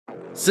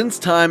Since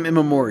time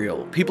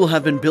immemorial, people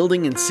have been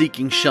building and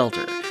seeking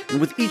shelter, and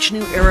with each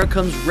new era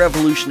comes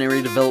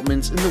revolutionary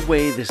developments in the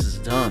way this is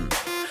done.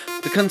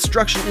 The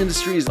construction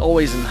industry is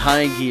always in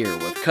high gear,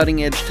 with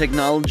cutting-edge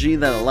technology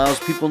that allows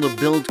people to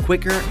build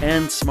quicker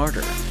and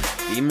smarter,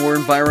 be more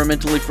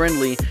environmentally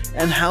friendly,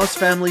 and house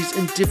families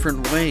in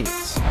different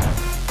ways.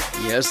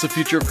 Yes, the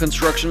future of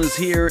construction is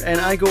here,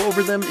 and I go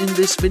over them in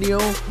this video,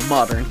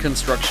 Modern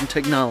Construction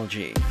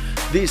Technology.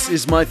 This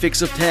is my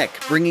fix of tech,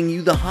 bringing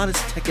you the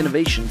hottest tech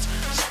innovations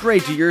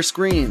straight to your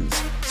screens.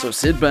 So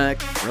sit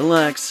back,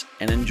 relax,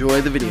 and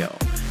enjoy the video.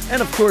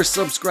 And of course,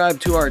 subscribe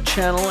to our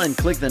channel and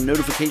click the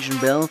notification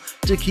bell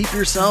to keep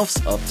yourselves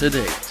up to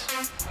date.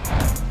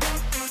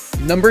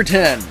 Number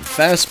 10.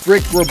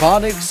 FastBrick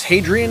Robotics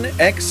Hadrian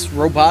X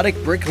Robotic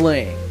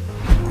Bricklaying.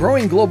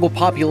 Growing global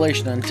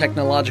population and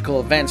technological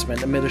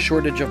advancement amid a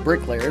shortage of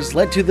bricklayers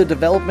led to the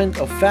development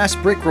of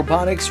FastBrick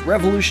Robotics'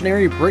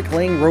 revolutionary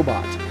bricklaying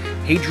robot,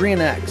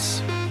 Hadrian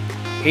X.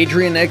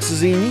 Hadrian X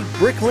is a unique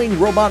bricklaying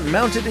robot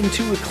mounted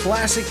into a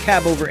classic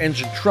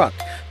cab-over-engine truck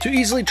to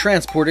easily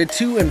transport it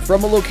to and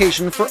from a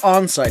location for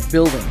on-site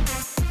building.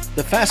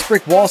 The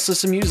FastBrick wall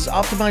system uses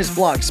optimized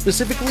blocks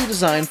specifically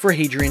designed for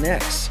Hadrian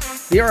X.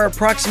 They are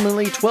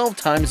approximately 12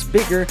 times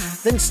bigger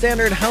than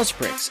standard house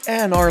bricks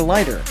and are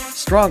lighter,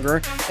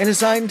 stronger, and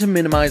designed to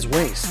minimize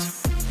waste.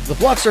 The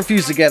blocks are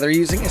fused together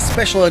using a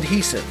special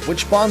adhesive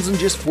which bonds in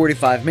just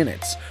 45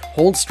 minutes,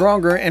 holds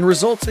stronger, and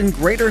results in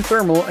greater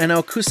thermal and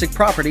acoustic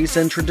properties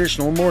than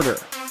traditional mortar.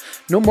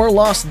 No more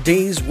lost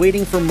days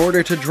waiting for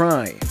mortar to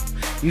dry.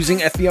 Using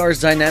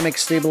FBR's dynamic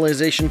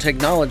stabilization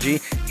technology,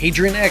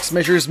 Hadrian X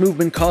measures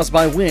movement caused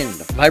by wind,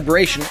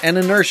 vibration, and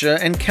inertia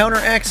and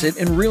counteracts it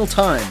in real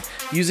time,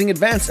 using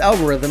advanced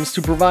algorithms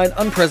to provide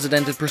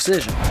unprecedented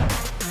precision.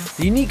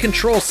 The unique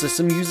control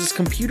system uses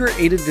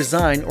computer-aided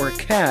design, or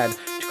CAD,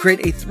 to create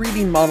a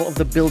 3D model of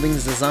the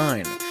building's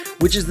design,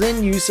 which is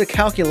then used to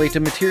calculate the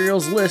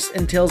materials list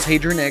and tells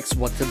Hadrian X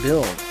what to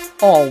build,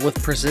 all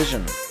with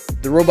precision.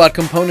 The robot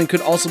component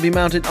could also be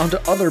mounted onto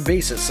other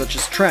bases such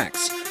as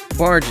tracks,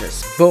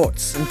 barges,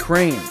 boats, and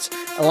cranes,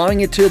 allowing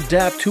it to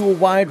adapt to a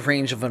wide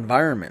range of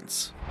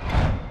environments.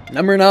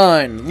 Number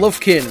 9.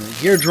 Lufkin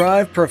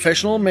Geardrive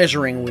Professional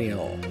Measuring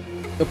Wheel.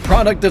 The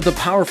product of the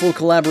powerful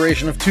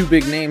collaboration of two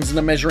big names in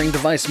the measuring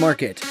device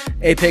market,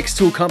 Apex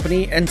Tool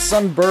Company and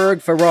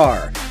Sundberg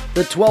Ferrar,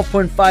 the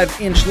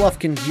 12.5-inch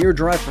Lufkin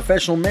Geardrive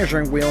Professional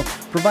Measuring Wheel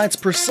provides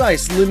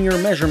precise linear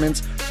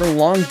measurements for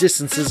long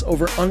distances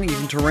over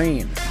uneven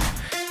terrain.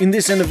 In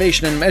this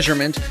innovation and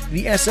measurement,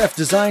 the SF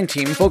design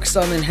team focused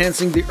on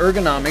enhancing the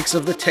ergonomics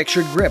of the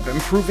textured grip,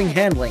 improving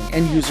handling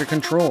and user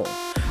control.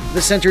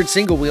 The centered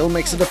single wheel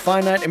makes it a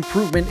finite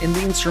improvement in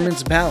the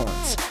instrument's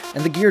balance,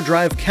 and the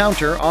Geardrive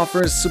counter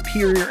offers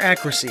superior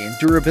accuracy and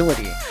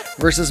durability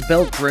versus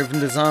belt-driven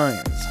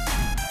designs.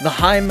 The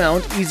high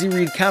mount easy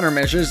read counter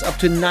measures up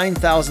to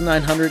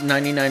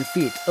 9,999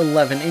 feet,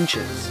 11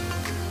 inches.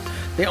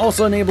 They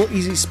also enable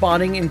easy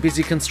spotting in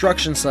busy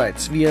construction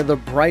sites via the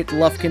bright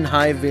Lufkin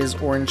high-vis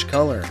orange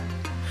color.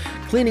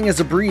 Cleaning is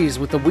a breeze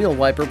with the wheel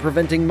wiper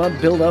preventing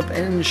mud buildup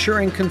and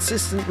ensuring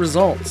consistent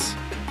results.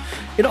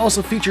 It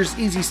also features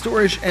easy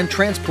storage and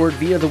transport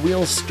via the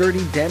wheel's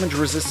sturdy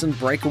damage-resistant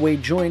breakaway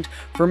joint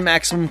for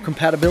maximum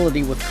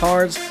compatibility with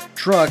cars,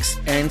 trucks,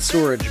 and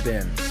storage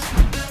bins.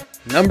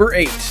 Number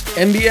 8.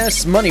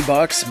 MBS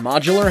Moneybox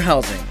Modular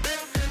Housing.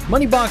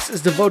 Moneybox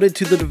is devoted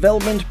to the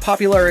development,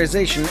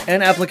 popularization,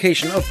 and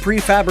application of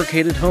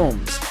prefabricated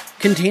homes,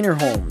 container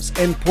homes,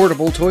 and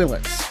portable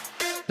toilets.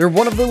 They're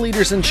one of the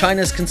leaders in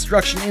China's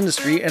construction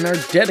industry and are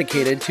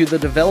dedicated to the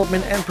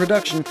development and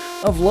production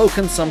of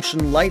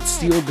low-consumption light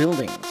steel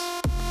buildings.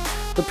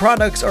 The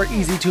products are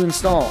easy to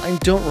install and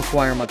don't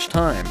require much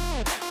time.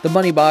 The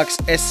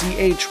Moneybox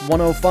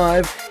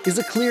SCH-105 is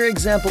a clear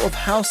example of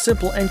how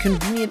simple and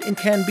convenient it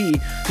can be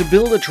to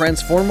build a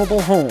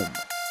transformable home.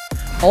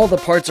 All the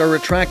parts are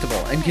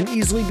retractable and can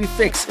easily be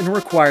fixed in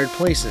required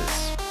places.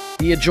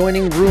 The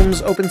adjoining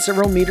rooms open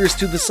several meters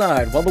to the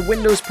side, while the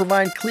windows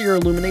provide clear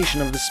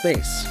illumination of the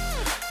space.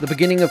 The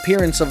beginning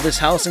appearance of this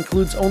house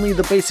includes only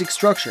the basic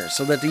structure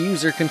so that the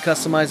user can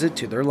customize it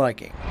to their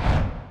liking.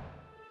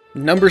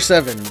 Number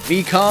 7.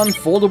 Vekon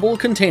Foldable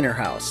Container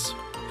House.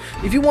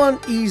 If you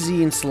want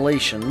easy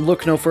installation,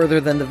 look no further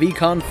than the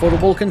Vekon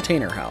Foldable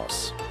Container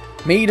House.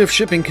 Made of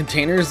shipping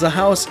containers, the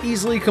house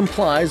easily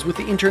complies with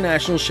the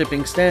international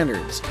shipping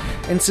standards,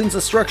 and since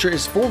the structure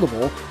is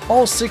foldable,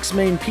 all 6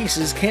 main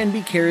pieces can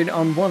be carried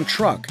on one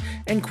truck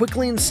and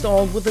quickly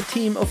installed with a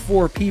team of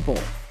 4 people.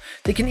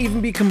 They can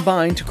even be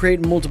combined to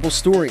create multiple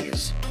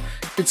stories.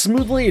 It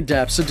smoothly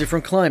adapts to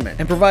different climate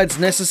and provides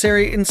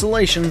necessary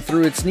insulation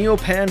through its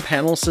neopan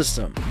panel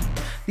system.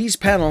 These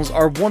panels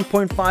are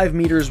 1.5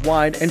 meters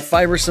wide and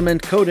fiber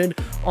cement coated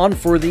on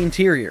for the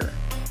interior.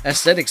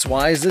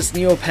 Aesthetics-wise, this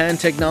neopan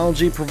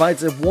technology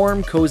provides a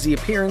warm, cozy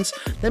appearance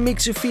that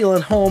makes you feel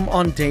at home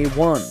on day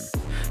one.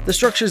 The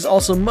structure is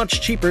also much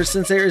cheaper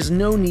since there is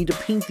no need to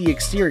paint the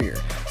exterior,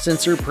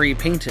 since they're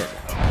pre-painted.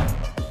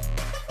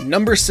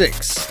 Number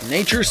 6.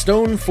 Nature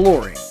Stone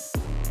Flooring.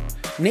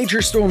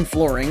 Nature stone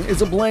flooring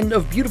is a blend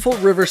of beautiful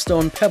river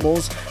stone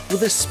pebbles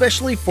with a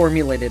specially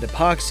formulated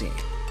epoxy.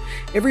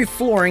 Every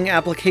flooring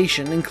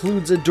application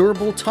includes a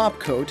durable top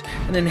coat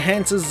and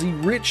enhances the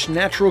rich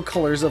natural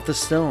colors of the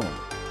stone.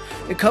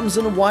 It comes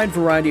in a wide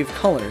variety of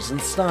colors and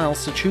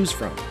styles to choose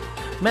from.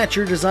 Match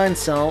your design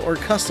style or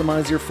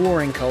customize your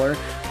flooring color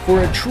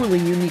for a truly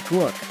unique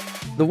look.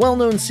 The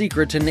well-known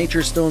secret to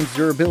Nature Stone's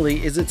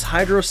durability is its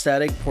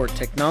hydrostatic port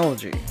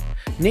technology.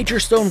 Nature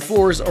stone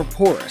floors are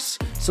porous,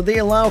 so they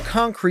allow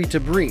concrete to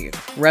breathe,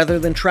 rather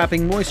than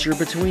trapping moisture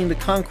between the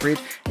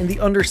concrete and the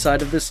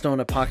underside of the stone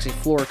epoxy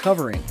floor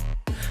covering.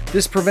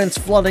 This prevents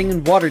flooding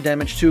and water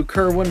damage to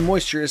occur when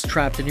moisture is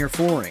trapped in your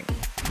flooring.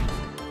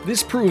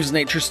 This proves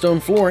Nature stone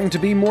flooring to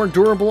be more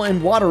durable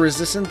and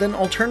water-resistant than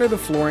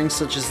alternative flooring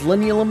such as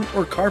linoleum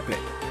or carpet.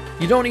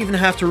 You don't even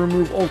have to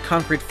remove old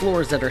concrete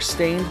floors that are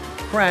stained,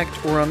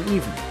 cracked, or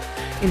uneven.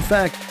 In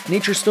fact,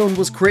 Nature stone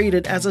was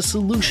created as a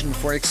solution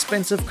for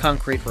expensive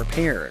concrete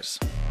repairs.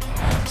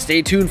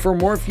 Stay tuned for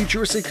more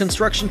futuristic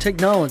construction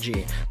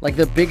technology, like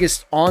the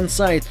biggest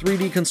on-site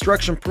 3D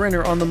construction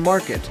printer on the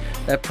market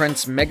that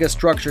prints mega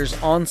structures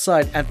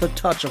on-site at the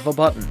touch of a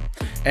button,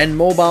 and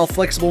mobile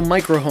flexible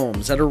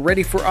microhomes that are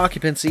ready for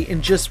occupancy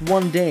in just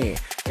one day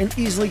and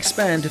easily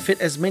expand to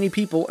fit as many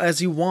people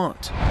as you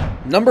want.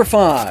 Number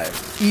 5.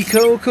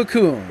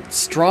 EcoCocons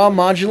Straw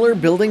Modular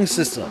Building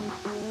System.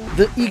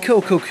 The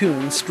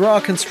EcoCocons straw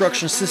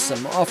construction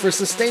system offers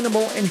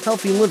sustainable and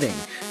healthy living,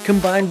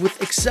 combined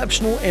with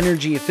exceptional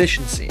energy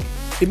efficiency.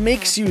 It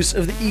makes use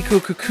of the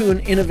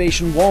EcoCocoon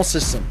innovation wall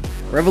system,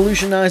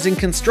 revolutionizing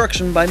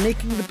construction by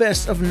making the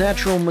best of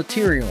natural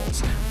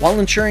materials, while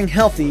ensuring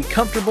healthy,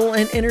 comfortable,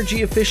 and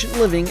energy-efficient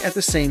living at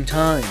the same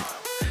time.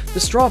 The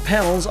straw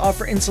panels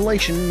offer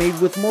insulation made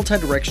with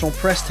multi-directional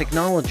press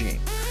technology,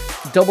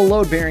 double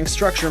load-bearing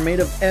structure made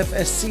of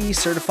FSC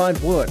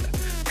certified wood,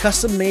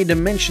 custom-made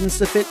dimensions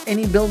to fit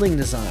any building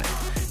design,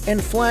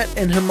 and flat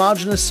and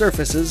homogeneous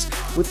surfaces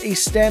with a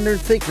standard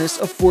thickness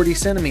of 40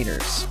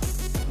 centimeters.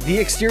 The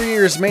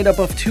exterior is made up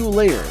of 2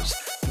 layers,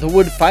 the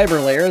wood fiber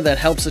layer that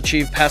helps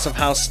achieve passive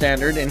house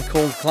standard in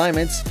cold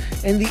climates,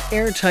 and the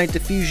airtight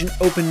diffusion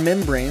open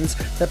membranes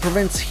that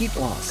prevents heat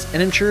loss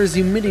and ensures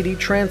humidity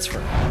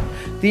transfer.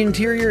 The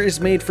interior is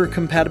made for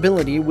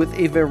compatibility with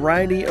a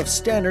variety of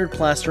standard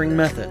plastering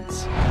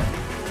methods.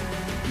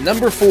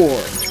 Number 4.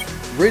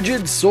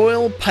 Ridgid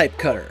Soil Pipe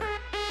Cutter.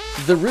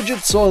 The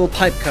Ridgid Soil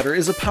Pipe Cutter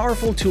is a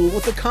powerful tool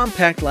with a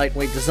compact,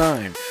 lightweight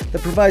design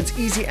that provides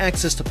easy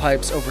access to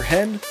pipes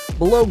overhead,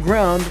 below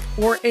ground,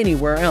 or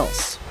anywhere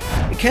else.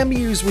 It can be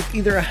used with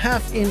either a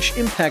half-inch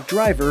impact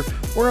driver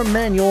or a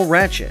manual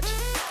ratchet.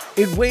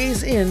 It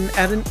weighs in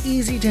at an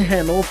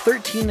easy-to-handle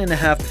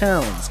 13.5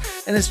 pounds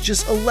and is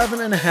just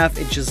 11.5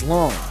 inches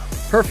long,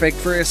 perfect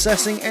for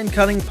assessing and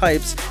cutting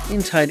pipes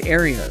in tight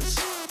areas.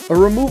 A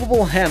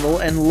removable handle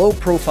and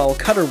low-profile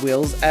cutter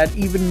wheels add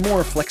even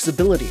more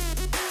flexibility.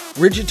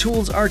 Ridgid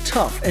tools are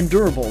tough and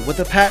durable with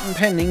a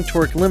patent-pending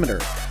torque limiter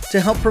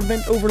to help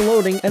prevent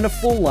overloading and a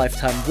full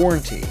lifetime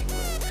warranty.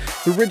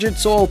 The Ridgid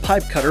Soil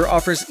Pipe Cutter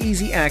offers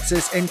easy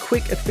access and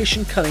quick,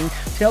 efficient cutting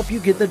to help you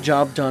get the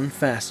job done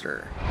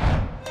faster.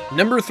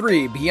 Number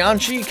 3.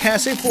 Bianchi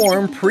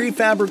CasseForme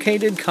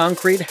Prefabricated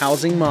Concrete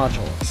Housing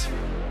Modules.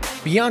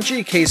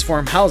 Bianchi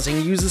CasseForme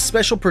housing uses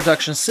special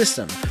production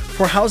system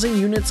for housing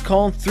units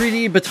called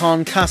 3D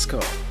Beton Casco.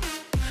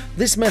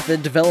 This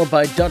method, developed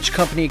by Dutch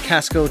company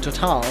Casco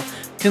Total,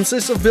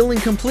 consists of building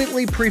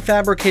completely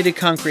prefabricated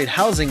concrete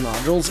housing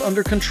modules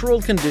under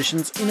controlled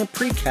conditions in a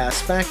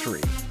precast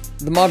factory.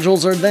 The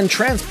modules are then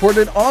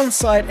transported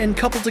on-site and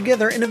coupled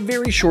together in a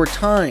very short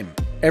time.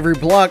 Every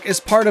block is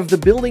part of the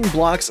building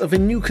blocks of a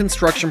new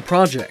construction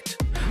project.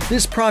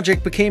 This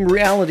project became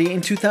reality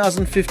in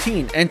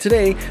 2015, and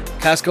today,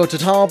 Casco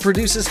Total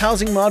produces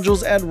housing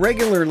modules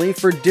regularly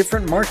for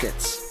different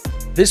markets.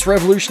 This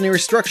revolutionary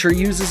structure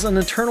uses an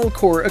internal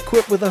core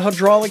equipped with a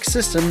hydraulic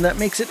system that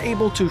makes it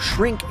able to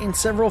shrink in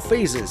several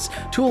phases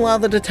to allow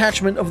the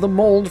detachment of the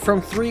mold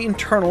from 3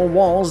 internal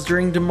walls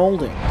during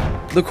demolding.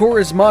 The core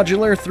is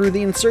modular through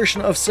the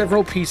insertion of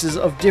several pieces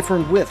of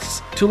different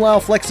widths to allow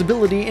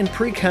flexibility in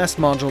precast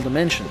module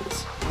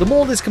dimensions. The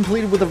mold is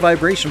completed with a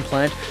vibration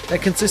plant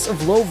that consists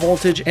of low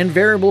voltage and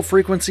variable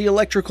frequency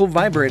electrical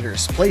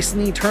vibrators placed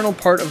in the internal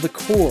part of the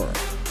core,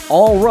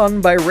 all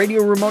run by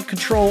radio remote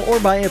control or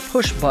by a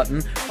push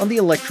button on the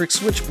electric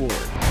switchboard.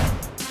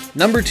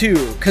 Number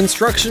 2.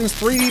 Constructions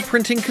 3D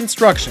Printing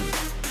Construction.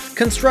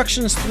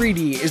 Constructions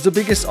 3D is the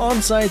biggest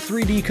on-site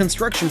 3D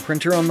construction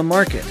printer on the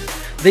market.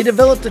 They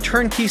developed a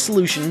turnkey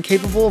solution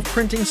capable of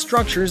printing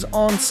structures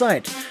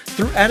on-site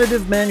through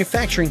additive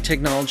manufacturing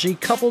technology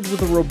coupled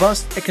with a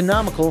robust,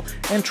 economical,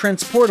 and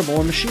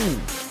transportable machine.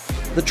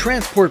 The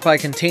transport by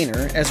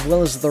container, as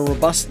well as the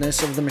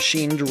robustness of the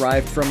machine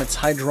derived from its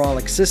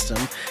hydraulic system,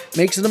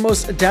 makes it the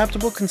most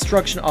adaptable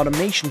construction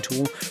automation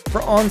tool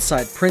for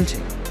on-site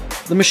printing.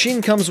 The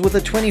machine comes with a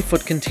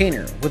 20-foot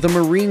container with a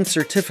marine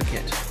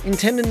certificate,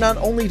 intended not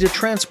only to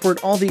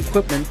transport all the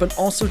equipment but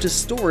also to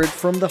store it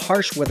from the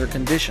harsh weather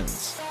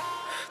conditions.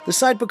 The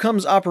site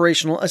becomes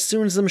operational as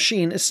soon as the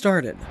machine is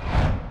started.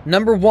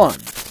 Number 1.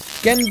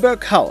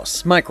 GENBÖCK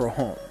HAUS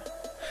MicroHome.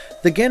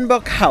 The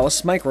GENBÖCK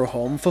HAUS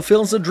MicroHome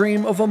fulfills the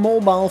dream of a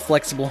mobile,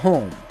 flexible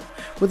home.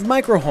 With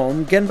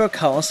MicroHome, GENBÖCK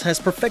HAUS has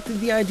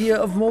perfected the idea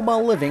of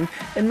mobile living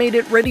and made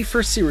it ready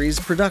for series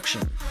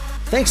production.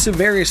 Thanks to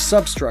various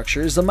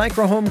substructures, the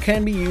MicroHome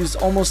can be used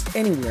almost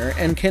anywhere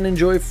and can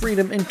enjoy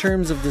freedom in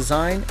terms of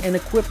design and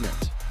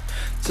equipment.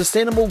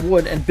 Sustainable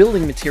wood and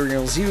building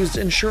materials used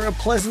ensure a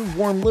pleasant,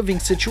 warm living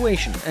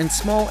situation and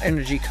small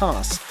energy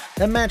costs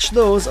that match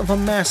those of a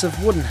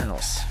massive wooden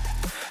house.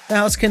 The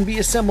house can be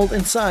assembled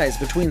in size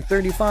between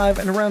 35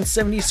 and around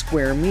 70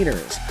 square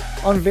meters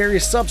on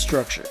various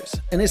substructures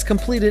and is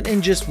completed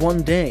in just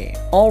one day,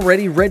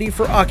 already ready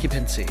for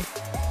occupancy.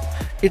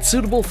 It's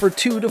suitable for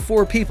 2 to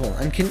 4 people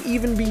and can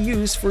even be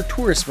used for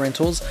tourist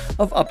rentals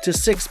of up to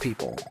 6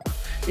 people.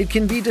 It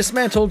can be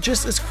dismantled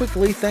just as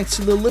quickly thanks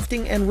to the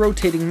lifting and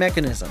rotating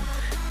mechanism,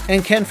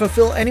 and can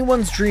fulfill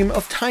anyone's dream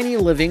of tiny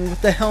living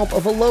with the help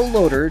of a low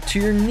loader to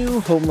your new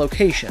home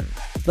location.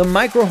 The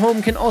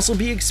MicroHome can also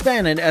be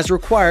expanded as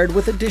required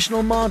with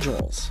additional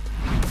modules.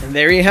 And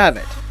there you have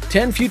it,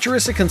 10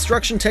 futuristic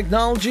construction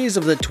technologies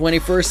of the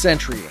 21st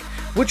century.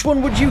 Which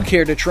one would you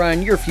care to try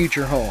in your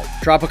future home?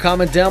 Drop a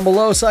comment down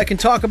below so I can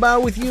talk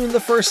about it with you in the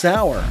first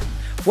hour.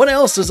 What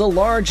else does a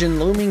large and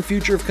looming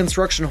future of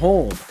construction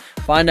hold?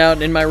 Find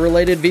out in my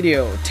related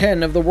video,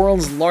 10 of the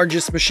world's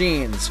largest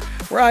machines,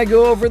 where I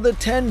go over the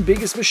 10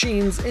 biggest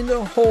machines in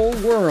the whole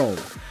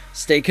world.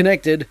 Stay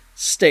connected,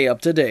 stay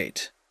up to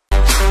date.